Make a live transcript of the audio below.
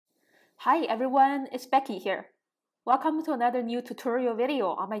Hi everyone, it's Becky here. Welcome to another new tutorial video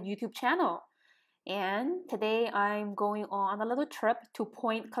on my YouTube channel. And today I'm going on a little trip to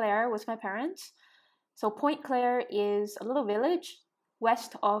Pointe-Claire with my parents. So Pointe-Claire is a little village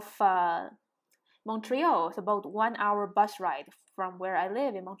west of Montreal. It's about 1 hour bus ride from where I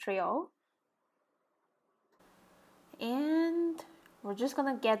live in Montreal. And we're just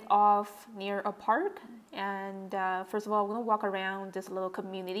gonna get off near a park. And first of all, we're gonna walk around this little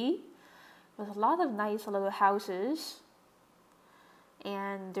community. There's a lot of nice little houses,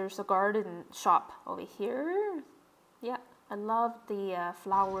 and there's a garden shop over here. Yeah, I love the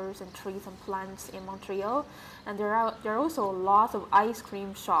flowers and trees and plants in Montreal, and there are also lots of ice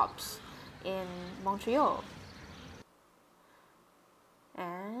cream shops in Montreal.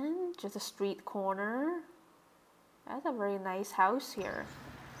 And just a street corner. That's a very nice house here.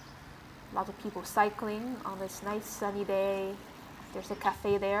 Lots of people cycling on this nice sunny day. There's a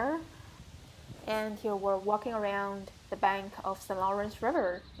cafe there. And here we're walking around the bank of St. Lawrence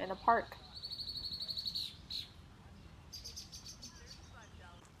River in the park.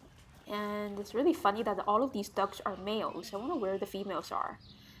 And it's really funny that all of these ducks are males. I wonder where the females are.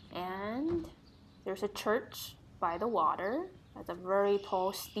 And there's a church by the water. That's a very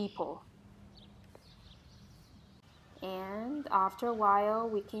tall steeple. And after a while,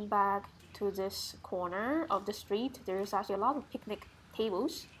 we came back to this corner of the street. There's actually a lot of picnic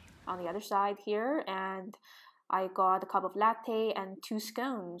tables on the other side here, and I got a cup of latte and 2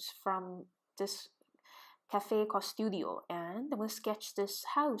 scones from this cafe called Studio, and I'm going to sketch this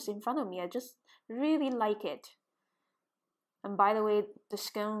house in front of me. I just really like it. And by the way, the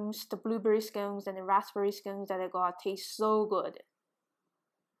scones, the blueberry scones and the raspberry scones that I got taste so good.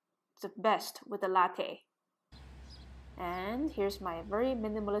 It's the best with the latte. And here's my very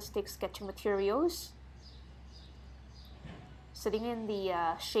minimalistic sketching materials. Sitting in the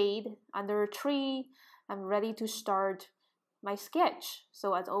shade under a tree, I'm ready to start my sketch.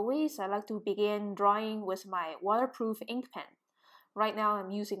 So as always, I like to begin drawing with my waterproof ink pen. Right now I'm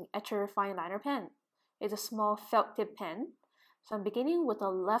using Etchr fine liner pen. It's a small felt tip pen. So I'm beginning with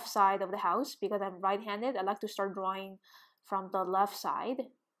the left side of the house because I'm right-handed. I like to start drawing from the left side.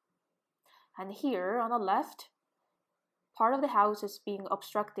 And here on the left, part of the house is being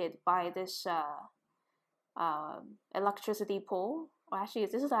obstructed by this electricity pole. Well, actually,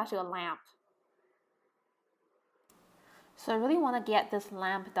 this is actually a lamp. So I really want to get this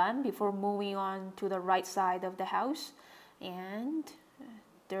lamp done before moving on to the right side of the house. And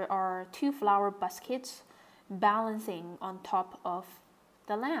there are 2 flower baskets balancing on top of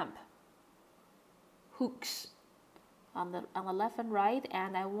the lamp. Hooks on the left and right,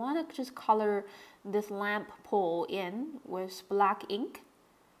 and I want to just color this lamp pole in with black ink.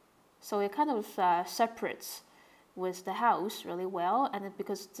 So it kind of separates with the house really well, and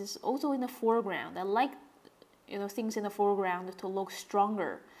because this is also in the foreground. I like things in the foreground to look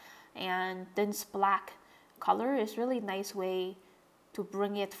stronger, and then this black color is really a nice way to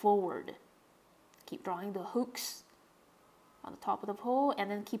bring it forward. Keep drawing the hooks on the top of the pole, and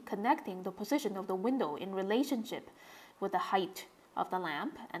then keep connecting the position of the window in relationship with the height of the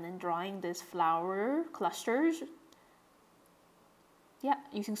lamp, and then drawing these flower clusters. Yeah,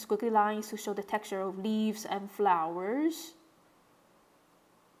 using squiggly lines to show the texture of leaves and flowers.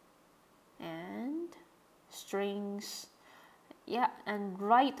 And strings. Yeah, and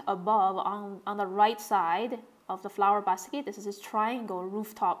right above on the right side of the flower basket, this is this triangle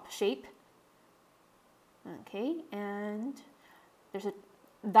rooftop shape. Okay, and there's a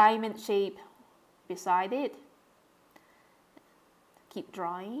diamond shape beside it. Keep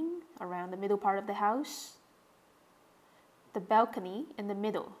drawing around the middle part of the house. The balcony in the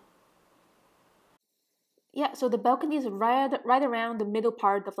middle. Yeah, so the balcony is right around the middle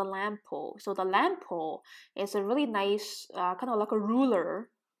part of the lamp pole. So the lamp pole is a really nice, kind of like a ruler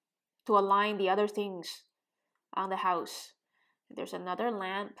to align the other things on the house. There's another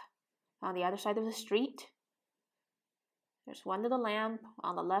lamp on the other side of the street. There's one little lamp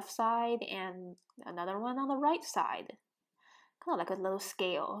on the left side and another one on the right side. Kind of like a little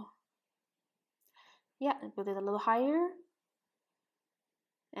scale. Yeah, put it a little higher.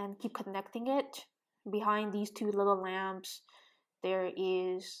 And keep connecting it. Behind these 2 little lamps, there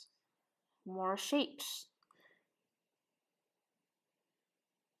is more shapes.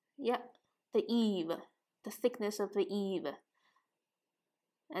 Yeah, the eave, the thickness of the eave.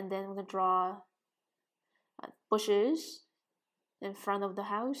 And then we're going to draw bushes in front of the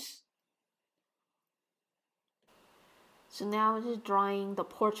house. So now I'm just drawing the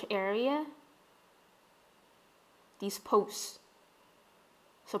porch area. These posts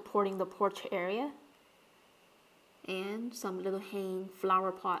supporting the porch area. And some little hanging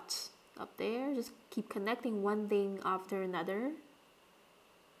flower pots up there. Just keep connecting one thing after another.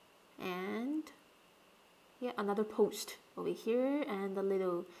 And yeah, another post over here, and a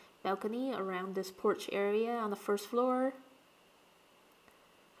little balcony around this porch area on the first floor.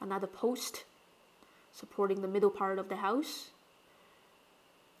 Another post supporting the middle part of the house.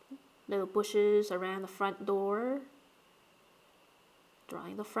 Little bushes around the front door.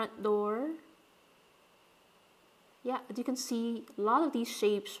 Drawing the front door. Yeah, as you can see, a lot of these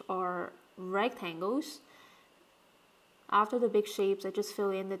shapes are rectangles. After the big shapes, I just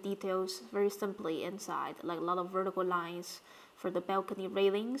fill in the details very simply inside, like a lot of vertical lines for the balcony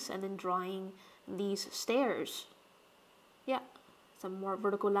railings, and then drawing these stairs. Yeah, some more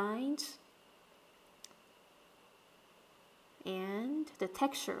vertical lines. And the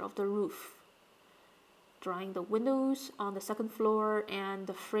texture of the roof. Drawing the windows on the second floor and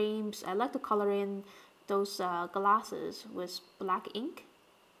the frames. I like to color in those glasses with black ink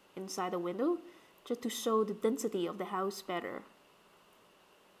inside the window, just to show the density of the house better.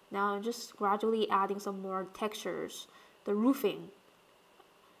 Now I'm just gradually adding some more textures. The roofing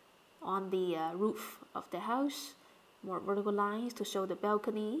on the roof of the house. More vertical lines to show the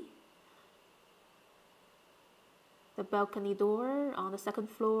balcony. The balcony door on the second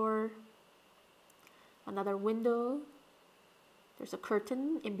floor. Another window. There's a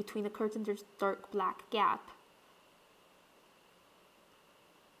curtain. In between the curtain, there's dark black gap.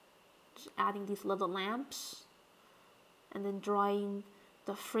 Just adding these little lamps. And then drawing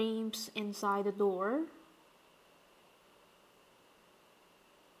the frames inside the door.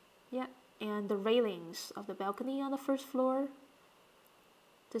 Yeah, and the railings of the balcony on the first floor.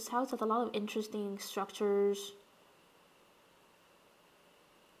 This house has a lot of interesting structures.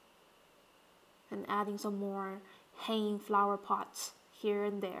 And adding some more hanging flower pots here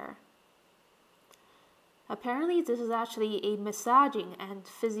and there. Apparently this is actually a massaging and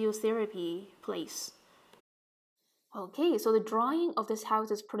physiotherapy place. Okay, so the drawing of this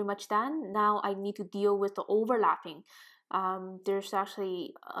house is pretty much done. Now I need to deal with the overlapping. There's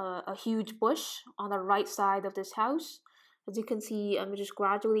actually a huge bush on the right side of this house. As you can see, I'm just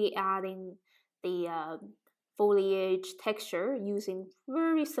gradually adding the foliage texture using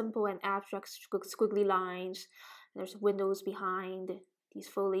very simple and abstract squiggly lines. There's windows behind these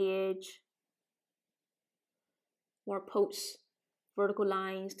foliage. More posts, vertical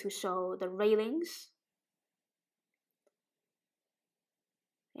lines to show the railings.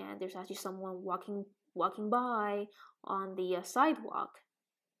 And there's actually someone walking by on the sidewalk.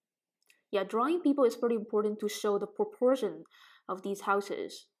 Yeah, drawing people is pretty important to show the proportion of these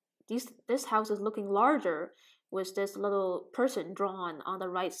houses. This house is looking larger with this little person drawn on the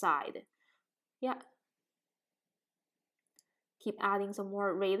right side. Yeah. Keep adding some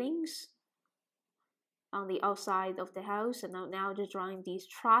more railings on the outside of the house, and now just drawing these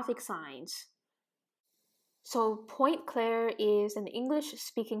traffic signs. So Pointe-Claire is an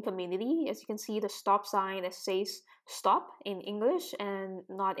English-speaking community. As you can see, the stop sign that says stop in English and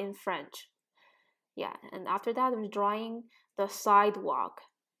not in French. Yeah, and after that, I'm drawing the sidewalk.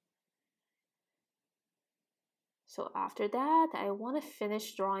 So after that, I want to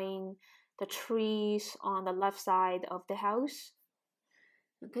finish drawing the trees on the left side of the house.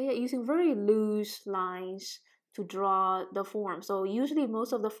 Okay, using very loose lines to draw the form. So usually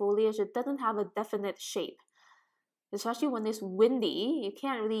most of the foliage, it doesn't have a definite shape. Especially when it's windy, you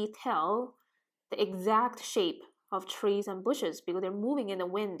can't really tell the exact shape of trees and bushes because they're moving in the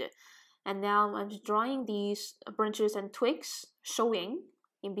wind. And now I'm just drawing these branches and twigs showing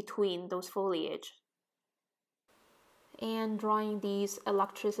in between those foliage. And drawing these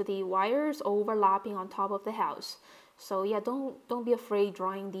electricity wires overlapping on top of the house. So yeah, don't be afraid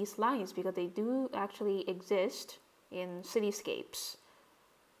drawing these lines because they do actually exist in cityscapes.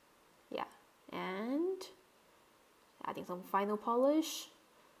 Yeah, and adding some final polish.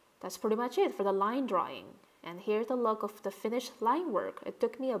 That's pretty much it for the line drawing. And here's the look of the finished line work. It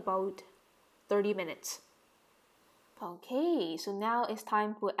took me about 30 minutes. Okay, so now it's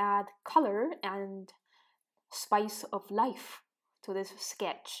time to add color and spice of life to this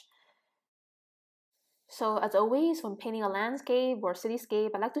sketch. So as always, when painting a landscape or cityscape,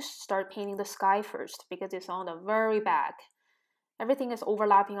 I like to start painting the sky first because it's on the very back. Everything is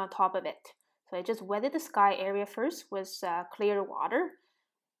overlapping on top of it. So I just wetted the sky area first with clear water.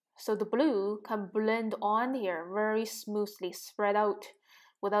 So the blue can blend on here very smoothly, spread out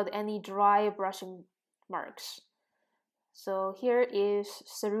without any dry brushing marks. So here is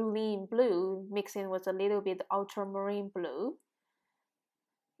cerulean blue mixed in with a little bit ultramarine blue.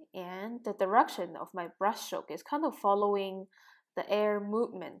 And the direction of my brush stroke is kind of following the air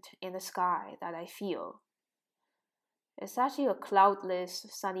movement in the sky that I feel. It's actually a cloudless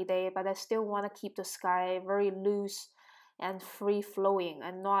sunny day, but I still want to keep the sky very loose and free flowing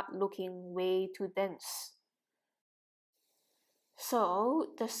and not looking way too dense.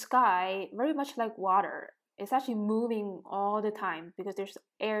 So the sky, very much like water, is actually moving all the time because there's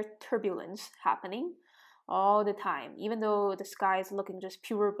air turbulence happening all the time. Even though the sky is looking just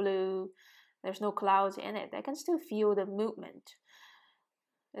pure blue, there's no clouds in it, I can still feel the movement.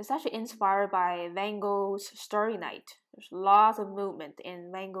 It's actually inspired by Van Gogh's Starry Night. There's lots of movement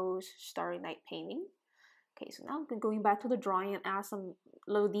in Van Gogh's Starry Night painting. Okay, so now I'm going back to the drawing and add some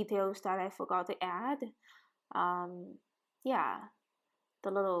little details that I forgot to add. Yeah,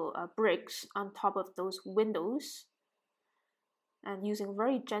 the little bricks on top of those windows, and using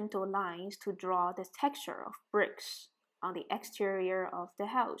very gentle lines to draw the texture of bricks on the exterior of the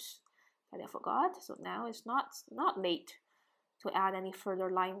house that I forgot. So now it's not late to add any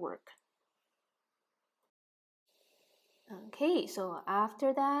further line work. Okay, so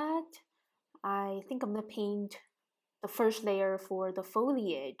after that, I think I'm gonna paint the first layer for the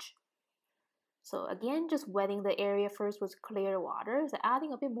foliage. So again, just wetting the area first with clear water. So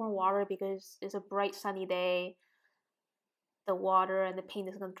adding a bit more water because it's a bright sunny day. The water and the paint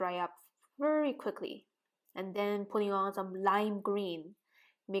is gonna dry up very quickly. And then putting on some lime green,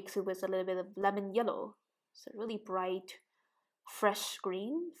 mix it with a little bit of lemon yellow. So really bright, fresh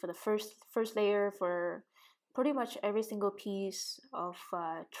green for the first layer for pretty much every single piece of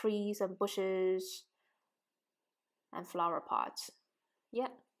trees and bushes and flower pots. Yeah,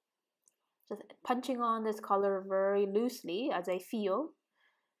 just punching on this color very loosely as I feel,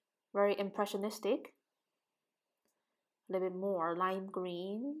 very impressionistic. A little bit more lime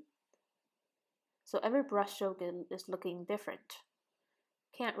green. So every brush stroke is looking different.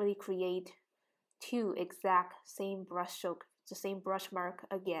 Can't really create two exact same brush stroke, the same brush mark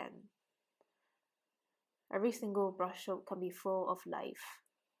again. Every single brush stroke can be full of life.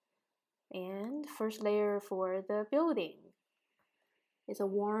 And first layer for the building is a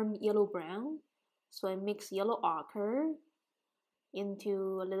warm yellow brown. So I mix yellow ochre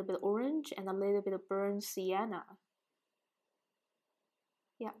into a little bit of orange and a little bit of burnt sienna.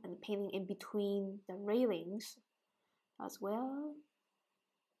 Yeah, and painting in between the railings as well.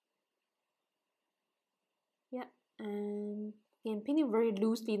 Yeah, and again, painting very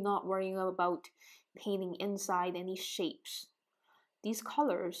loosely, not worrying about painting inside any shapes. These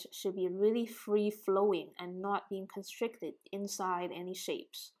colors should be really free flowing and not being constricted inside any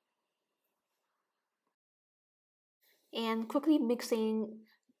shapes. And quickly mixing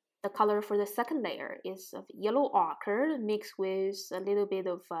the color for the second layer is of yellow ochre mixed with a little bit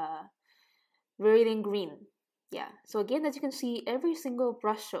of viridian green. Yeah, so again, as you can see, every single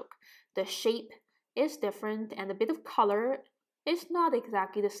brush stroke, the shape is different and a bit of color is not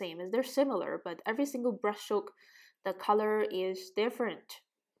exactly the same. They're similar, but every single brush stroke, the color is different.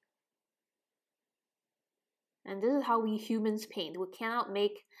 And this is how we humans paint. We cannot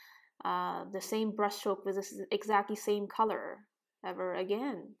make the same brush stroke with the exactly same color ever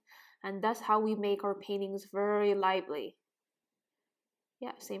again. And that's how we make our paintings very lively.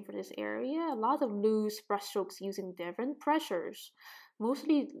 Yeah, same for this area. A lot of loose brush strokes using different pressures,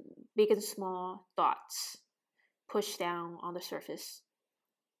 mostly big and small dots pushed down on the surface.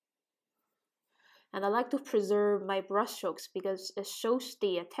 And I like to preserve my brush strokes because it shows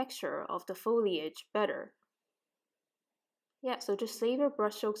the texture of the foliage better. Yeah, so just save your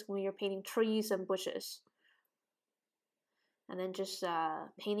brush strokes when you're painting trees and bushes. And then just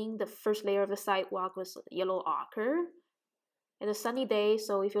painting the first layer of the sidewalk with yellow ochre. It's a sunny day,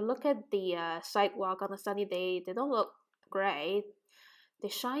 so if you look at the sidewalk on a sunny day, they don't look gray. They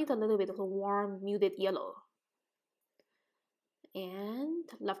shine a little bit of a warm, muted yellow. And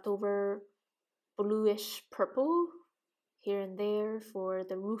leftover bluish purple here and there for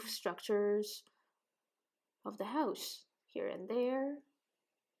the roof structures of the house, here and there.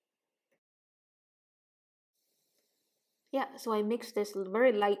 Yeah, so I mixed this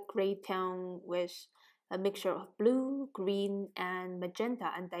very light gray tone with a mixture of blue, green, and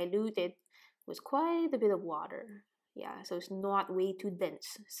magenta and diluted with quite a bit of water. Yeah, so it's not way too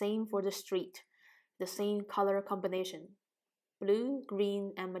dense. Same for the street, the same color combination. Blue,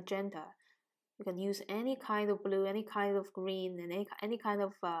 green, and magenta. You can use any kind of blue, any kind of green, and any kind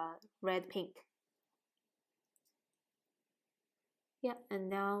of red, pink. Yeah, and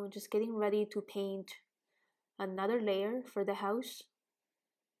now just getting ready to paint another layer for the house.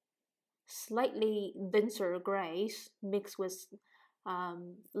 Slightly denser grays mixed with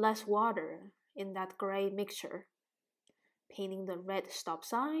less water in that gray mixture. Painting the red stop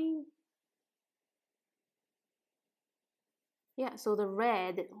sign. Yeah, so the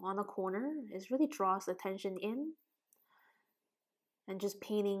red on the corner is really draws attention in. and just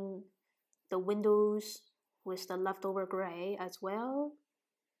painting the windows with the leftover gray as well.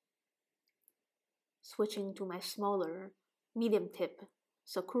 Switching to my smaller medium tip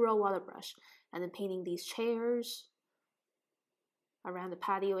Sakura Water Brush, and then painting these chairs around the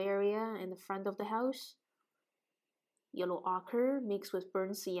patio area in the front of the house. Yellow ochre mixed with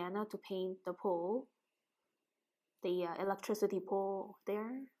burnt sienna to paint the pole, the electricity pole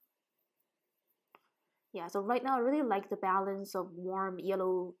there. Yeah, so right now I really like the balance of warm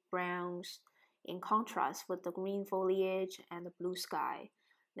yellow browns in contrast with the green foliage and the blue sky.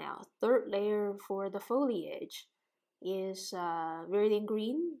 Now, third layer for the foliage is viridian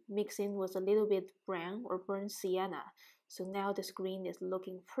green mixed in with a little bit brown or burnt sienna. So now this green is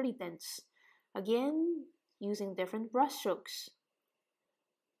looking pretty dense. Again, using different brush strokes.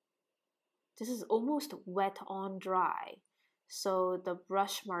 This is almost wet on dry, so the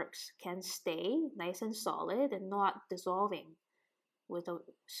brush marks can stay nice and solid and not dissolving with a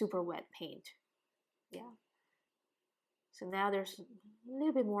super wet paint. Yeah. So now there's a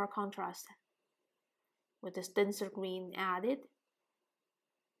little bit more contrast with this denser green added.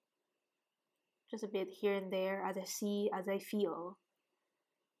 Just a bit here and there as I see, as I feel.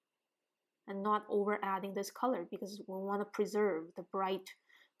 And not over adding this color because we want to preserve the bright,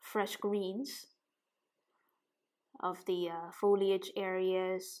 fresh greens of the foliage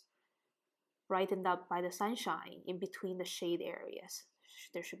areas brightened up by the sunshine in between the shade areas.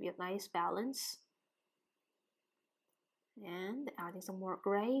 There should be a nice balance. And adding some more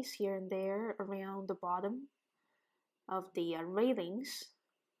grays here and there around the bottom of the railings.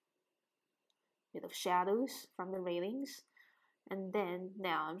 Bit of shadows from the railings. And then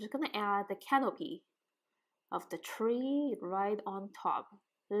now I'm just going to add the canopy of the tree right on top.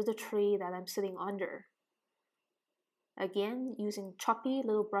 This is the tree that I'm sitting under. Again, using choppy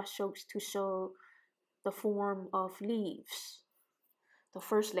little brush strokes to show the form of leaves. The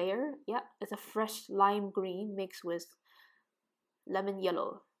first layer, yeah, is a fresh lime green mixed with lemon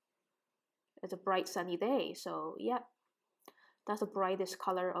yellow. It's a bright sunny day, so yeah, that's the brightest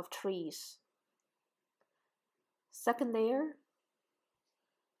color of trees. Second layer,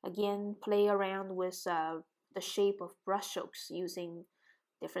 again, play around with the shape of brush strokes using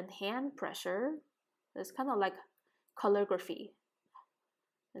different hand pressure. It's kind of like calligraphy.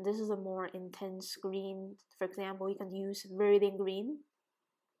 And this is a more intense green. For example, you can use viridian green.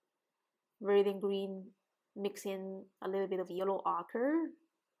 Viridian green mix in a little bit of yellow ochre.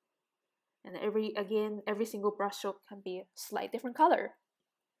 And every single brush stroke can be a slight different color.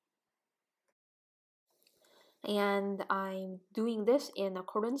 And I'm doing this in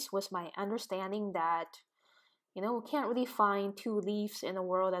accordance with my understanding that, we can't really find two leaves in the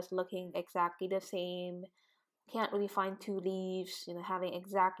world that's looking exactly the same. Can't really find two leaves, having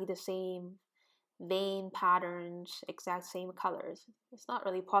exactly the same vein patterns, exact same colors. It's not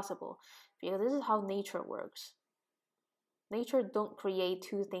really possible because this is how nature works. Nature don't create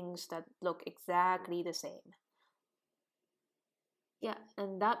two things that look exactly the same. Yeah,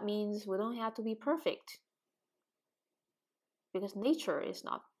 and that means we don't have to be perfect because nature is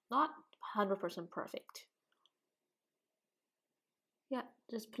not 100% perfect. Yeah,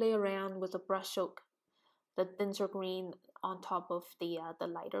 just play around with the brush stroke, the denser green on top of the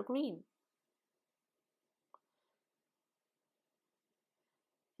lighter green.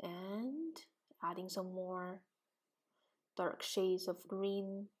 And adding some more dark shades of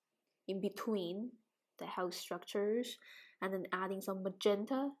green in between the house structures, and then adding some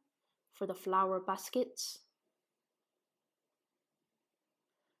magenta for the flower baskets.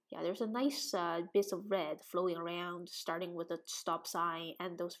 Yeah, there's a nice bits of red flowing around, starting with the stop sign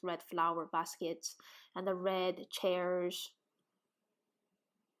and those red flower baskets and the red chairs.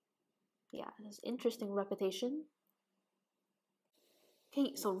 Yeah, it's interesting repetition.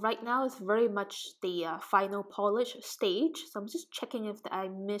 Okay, so right now it's very much the final polish stage. So I'm just checking if I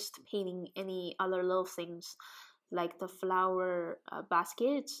missed painting any other little things like the flower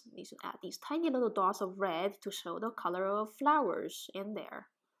baskets. You should add these tiny little dots of red to show the color of flowers in there.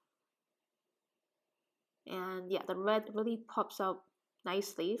 And yeah, the red really pops out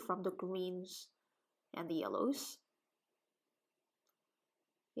nicely from the greens and the yellows.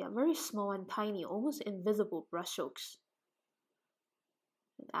 Yeah, very small and tiny, almost invisible brush strokes.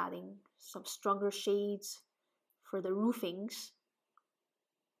 And adding some stronger shades for the roofings.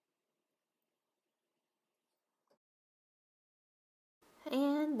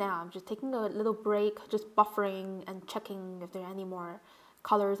 And now I'm just taking a little break, just buffering and checking if there are any more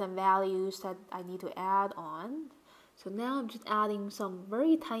colors and values that I need to add on. So now I'm just adding some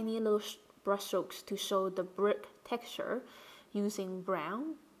very tiny little brush strokes to show the brick texture using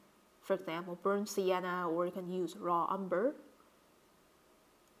brown. For example, burnt sienna, or you can use raw umber.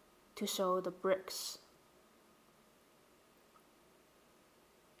 to show the bricks.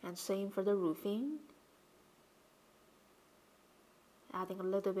 And same for the roofing. Adding a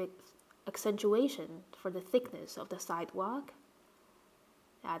little bit accentuation for the thickness of the sidewalk.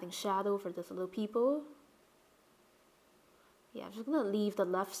 Adding shadow for these little people. Yeah, I'm just gonna leave the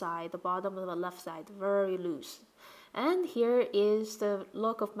left side, the bottom of the left side, very loose. And here is the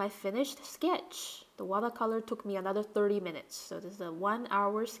look of my finished sketch. The watercolor took me another 30 minutes, so this is a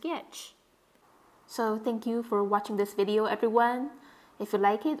 1-hour sketch. So thank you for watching this video, everyone. If you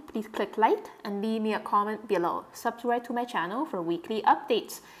like it, please click like and leave me a comment below. Subscribe to my channel for weekly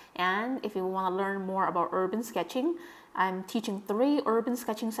updates. And if you want to learn more about urban sketching, I'm teaching 3 urban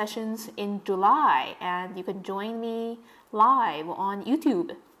sketching sessions in July, and you can join me live on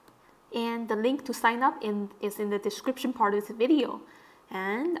YouTube. And the link to sign up is in the description part of this video.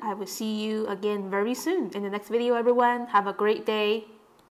 And I will see you again very soon in the next video, everyone. Have a great day.